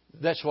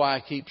 That's why I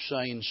keep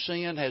saying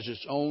sin has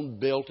its own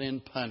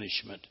built-in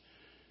punishment.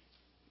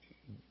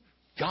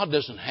 God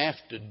doesn't have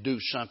to do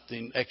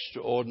something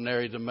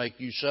extraordinary to make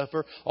you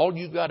suffer. All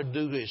you've got to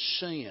do is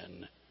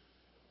sin.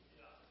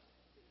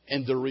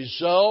 And the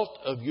result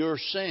of your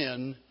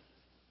sin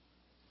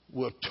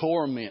will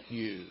torment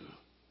you.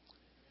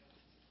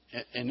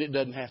 And it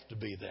doesn't have to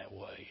be that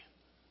way.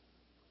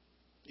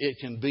 It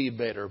can be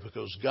better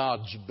because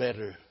God's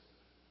better.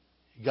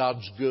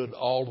 God's good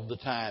all of the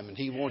time. And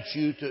He wants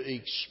you to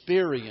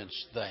experience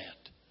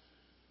that.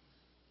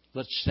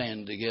 Let's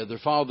stand together.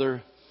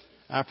 Father,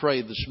 I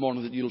pray this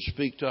morning that You'll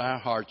speak to our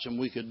hearts, and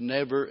we could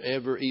never,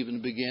 ever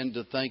even begin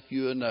to thank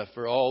You enough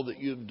for all that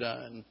You've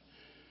done.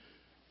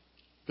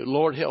 But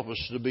Lord, help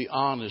us to be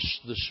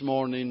honest this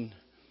morning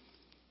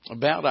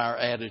about our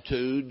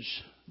attitudes.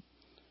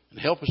 And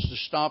help us to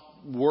stop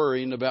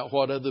worrying about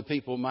what other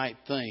people might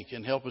think.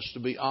 And help us to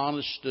be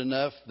honest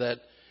enough that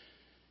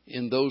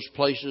in those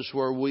places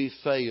where we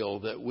fail,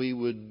 that we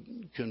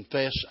would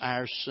confess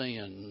our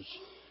sins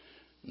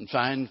and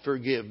find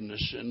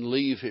forgiveness and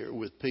leave here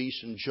with peace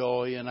and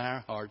joy in our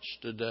hearts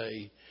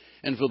today.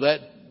 And for that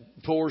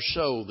poor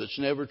soul that's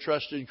never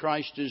trusted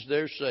Christ as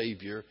their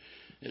Savior,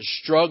 is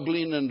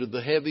struggling under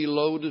the heavy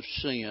load of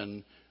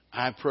sin,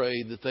 I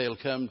pray that they'll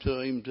come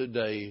to Him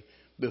today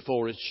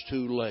before it's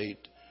too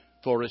late.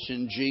 For it's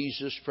in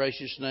Jesus'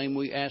 precious name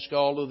we ask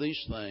all of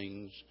these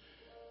things.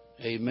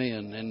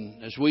 Amen.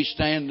 And as we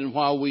stand and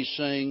while we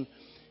sing,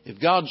 if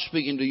God's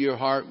speaking to your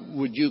heart,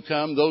 would you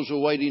come? Those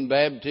awaiting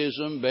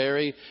baptism,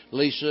 Barry,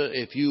 Lisa,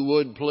 if you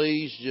would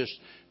please just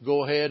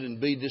go ahead and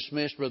be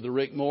dismissed. Brother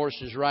Rick Morris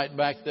is right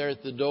back there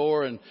at the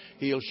door, and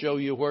he'll show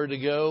you where to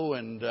go.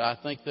 And I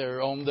think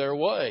they're on their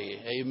way.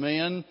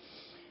 Amen.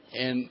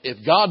 And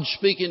if God's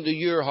speaking to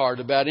your heart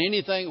about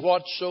anything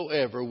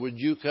whatsoever, would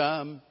you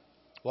come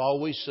while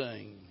we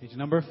sing? Page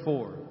number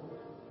 4.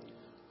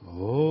 Oh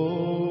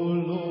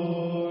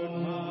Lord,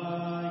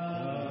 my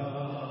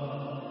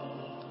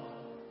God,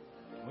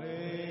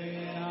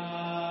 when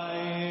I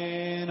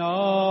in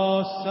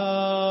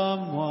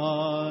awesome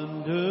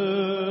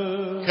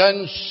wonder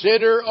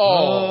consider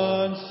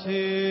all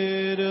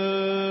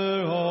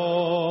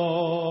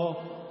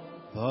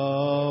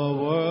the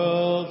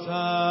worlds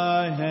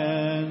Thy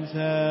hands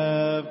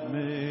have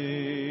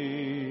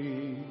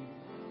made.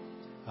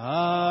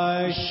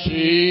 I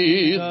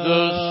see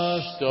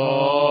the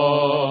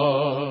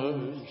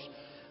stars,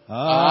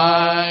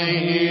 I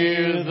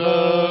hear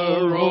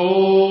the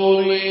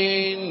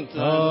rolling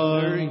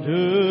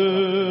thunder,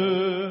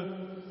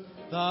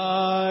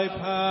 Thy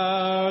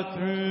power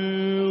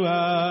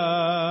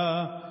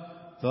throughout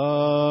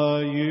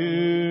the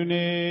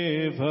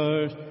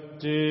universe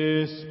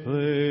display.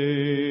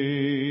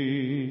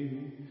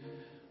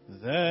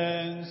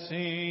 Then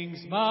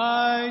sings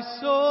my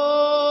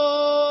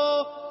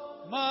soul,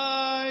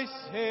 my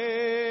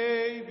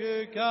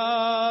Savior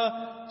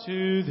God,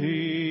 to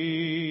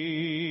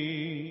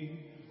Thee.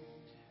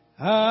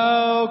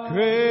 How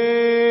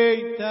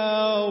great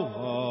Thou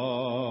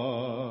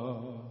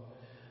art!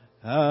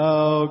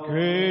 How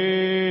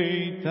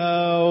great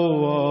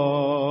Thou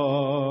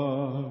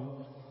art!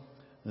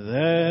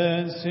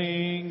 Then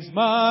sings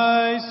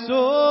my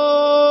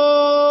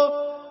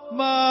soul,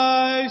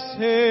 my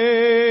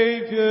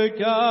Savior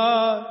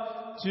God,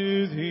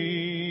 to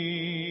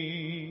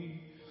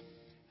Thee.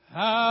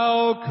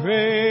 How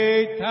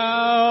great Thou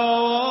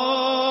art!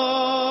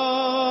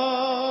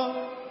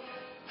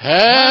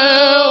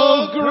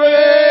 how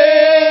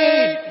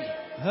great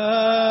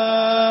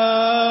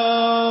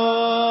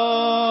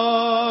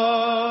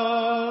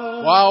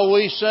while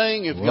we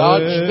sing, if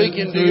God's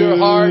speaking to your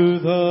heart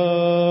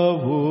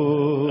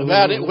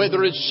about it,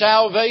 whether it's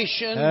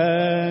salvation,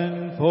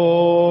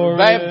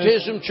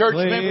 baptism, church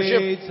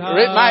membership, or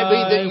it might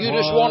be that you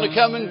just want to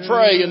come and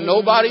pray and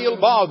nobody will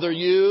bother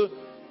you.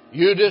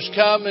 You just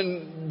come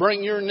and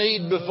bring your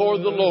need before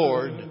the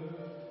Lord.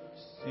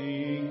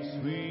 Sing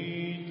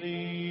sweetly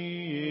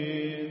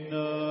in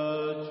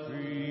the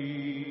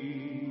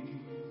trees.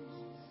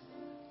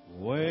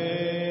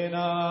 When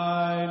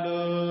I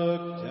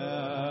look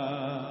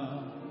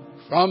down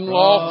From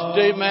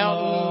lofty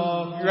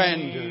mountain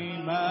grandeur,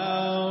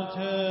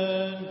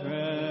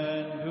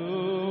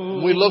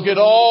 we look at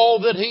all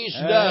that He's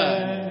done.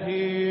 and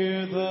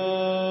hear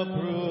the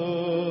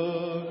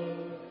brook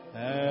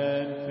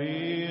and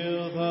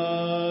feel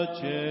the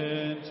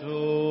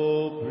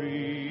gentle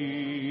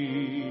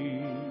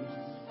breeze.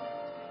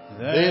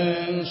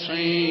 Then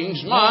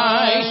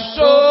my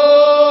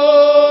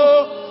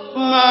soul,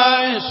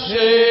 my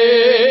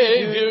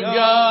Savior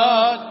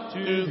God,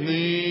 to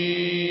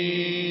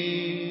Thee.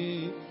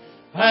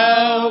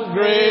 How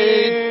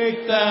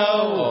great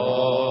Thou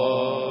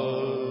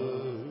art!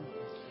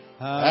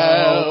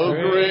 How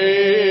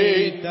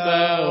great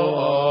Thou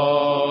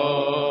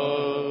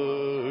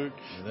art!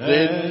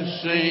 Then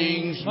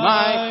sings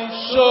my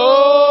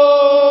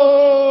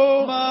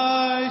soul,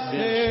 my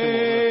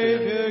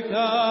Savior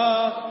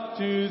God,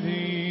 to Thee.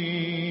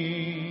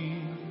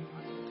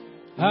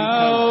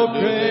 How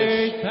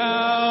great Thou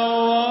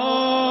art!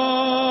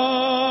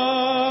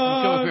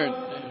 Come up here and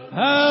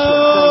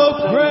How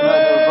sing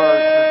another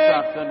verse or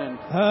something and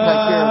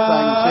take care of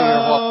things here.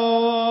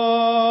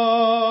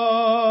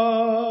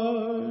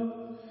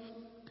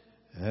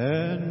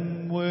 And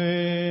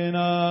when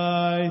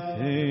I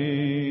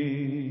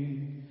think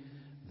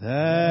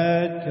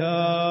that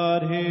God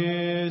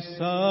His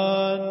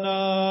Son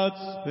not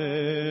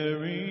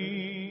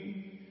sparing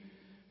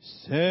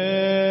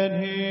sent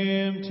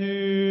Him to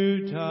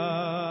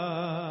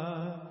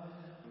die,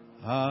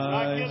 I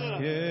get an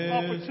scarce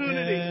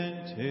opportunity can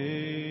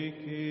take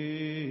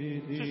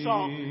it to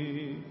talk.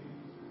 in.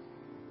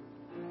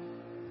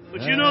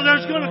 But you know,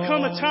 there's going to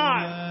come a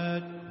time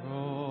That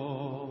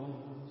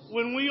cross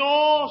when we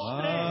all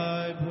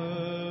stand. my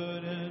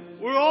burden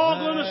We're all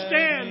going to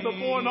stand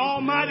before an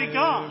almighty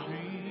God.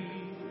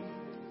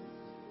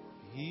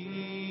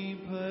 He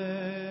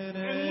bled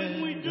And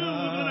when we do,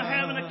 we're going to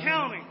have an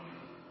accounting.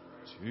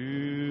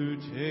 to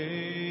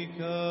take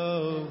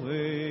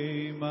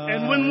away my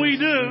And when we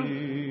do,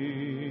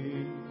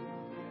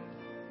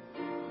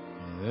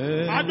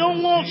 sin. I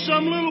don't want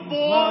some little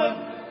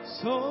boy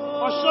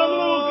or some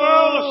little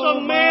girl or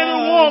some man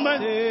or woman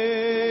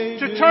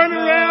to turn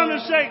around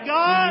and say,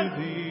 God,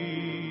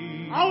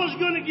 I was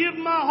going to give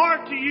my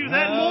heart to you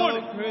that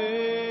morning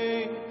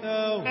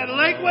at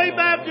Lakeway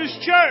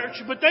Baptist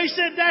Church, but they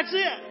said, that's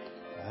it.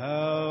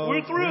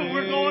 We're through.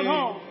 We're going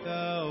home.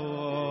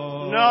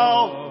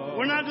 No,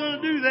 we're not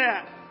going to do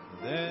that.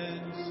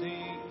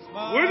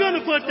 We're going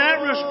to put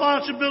that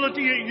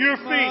responsibility at your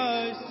feet.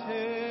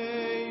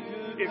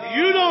 If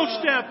you don't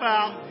step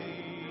out,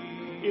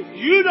 if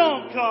you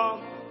don't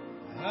come,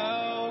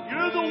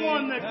 you're the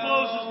one that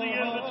closes the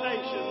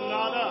invitation,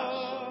 not us.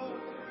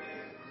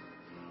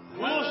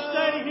 We'll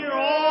stay here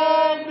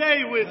all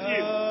day with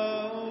you.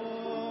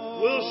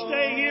 We'll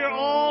stay here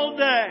all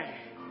day.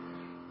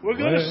 We're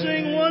going to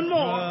sing one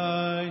more.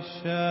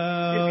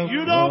 If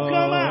you don't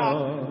come out,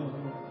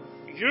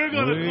 you're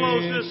going to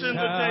close this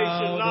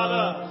invitation, not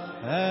us.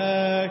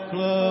 Acclamation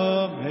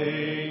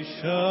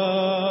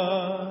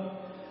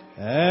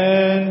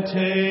and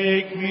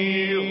take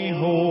me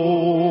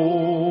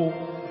home.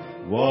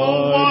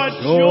 What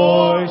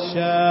joy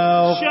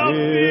shall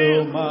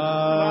fill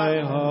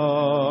my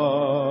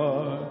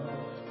heart?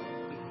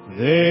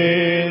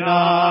 Then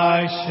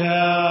I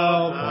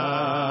shall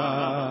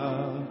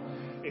bow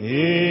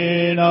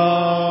in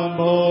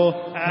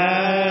humble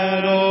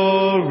adoration,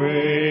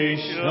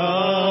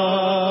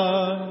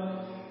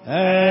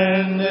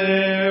 and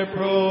there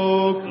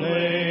proclaim,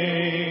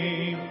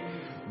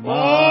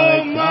 my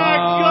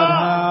God,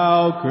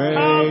 how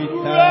great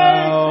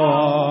Thou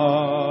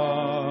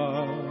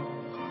art.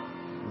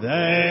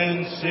 Then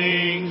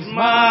sings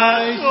my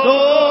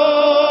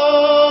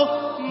soul,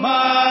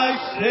 my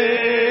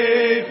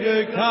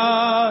Savior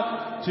God,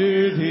 to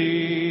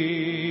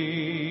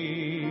Thee.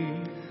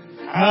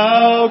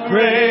 How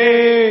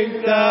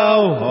great Thou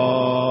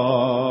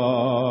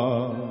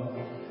art,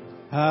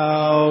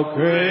 how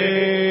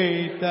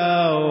great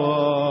Thou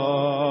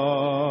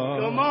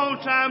art. Come on,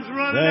 time's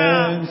running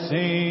Then out.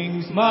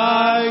 sings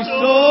my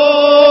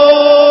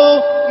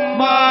soul,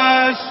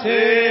 my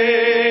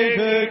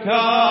Savior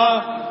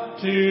God,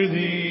 to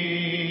Thee.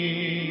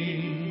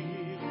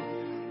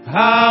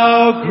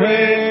 How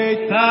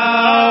great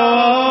Thou